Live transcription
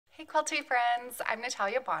Hey quilty friends, I'm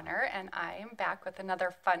Natalia Bonner and I'm back with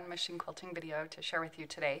another fun machine quilting video to share with you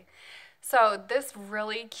today. So this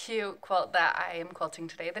really cute quilt that I am quilting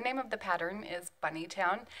today, the name of the pattern is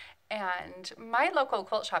Bunnytown, and my local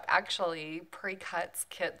quilt shop actually pre-cuts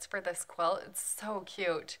kits for this quilt. It's so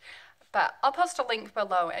cute. But I'll post a link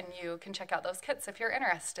below and you can check out those kits if you're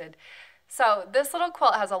interested. So this little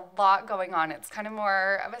quilt has a lot going on. It's kind of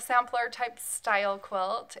more of a sampler type style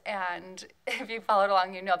quilt, and if you followed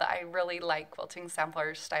along, you know that I really like quilting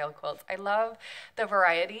sampler style quilts. I love the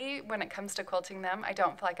variety when it comes to quilting them. I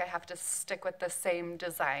don't feel like I have to stick with the same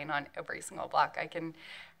design on every single block. I can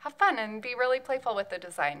have fun and be really playful with the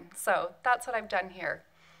design. So that's what I've done here.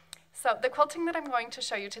 So the quilting that I'm going to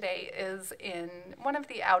show you today is in one of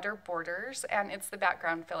the outer borders, and it's the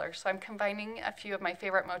background filler. So I'm combining a few of my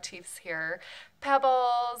favorite motifs here: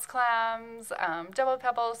 pebbles, clams, double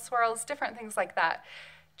pebbles, swirls, different things like that,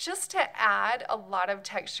 just to add a lot of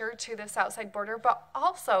texture to this outside border, but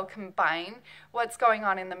also combine what's going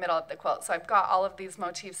on in the middle of the quilt. So I've got all of these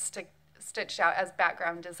motifs stitched out as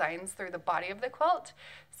background designs through the body of the quilt.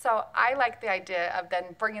 So I like the idea of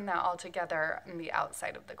then bringing that all together on the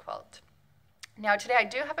outside of the quilt. Now today I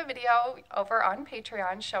do have a video over on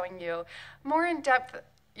Patreon showing you more in depth,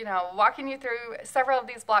 walking you through several of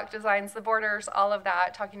these block designs, the borders, all of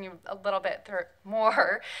that, talking you a little bit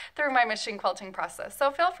more through my machine quilting process.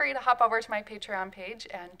 So feel free to hop over to my Patreon page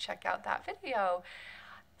and check out that video.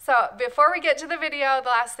 So before we get to the video, the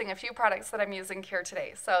last thing, a few products that I'm using here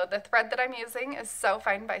today. So the thread that I'm using is So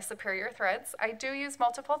Fine by Superior Threads. I do use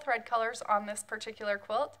multiple thread colors on this particular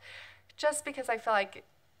quilt just because I feel like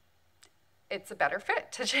it's a better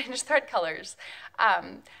fit to change thread colors.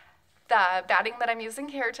 The batting that I'm using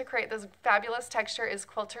here to create this fabulous texture is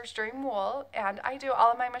Quilter's Dream Wool, and I do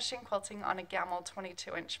all of my machine quilting on a Gammill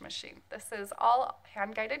 22-inch machine. This is all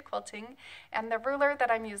hand-guided quilting, and the ruler that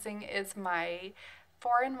I'm using is my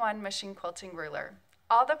 4-in-1 machine quilting ruler.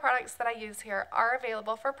 All the products that I use here are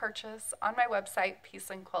available for purchase on my website,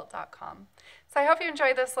 peaceandquilt.com. So I hope you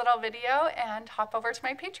enjoyed this little video and hop over to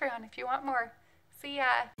my Patreon if you want more. See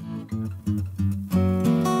ya!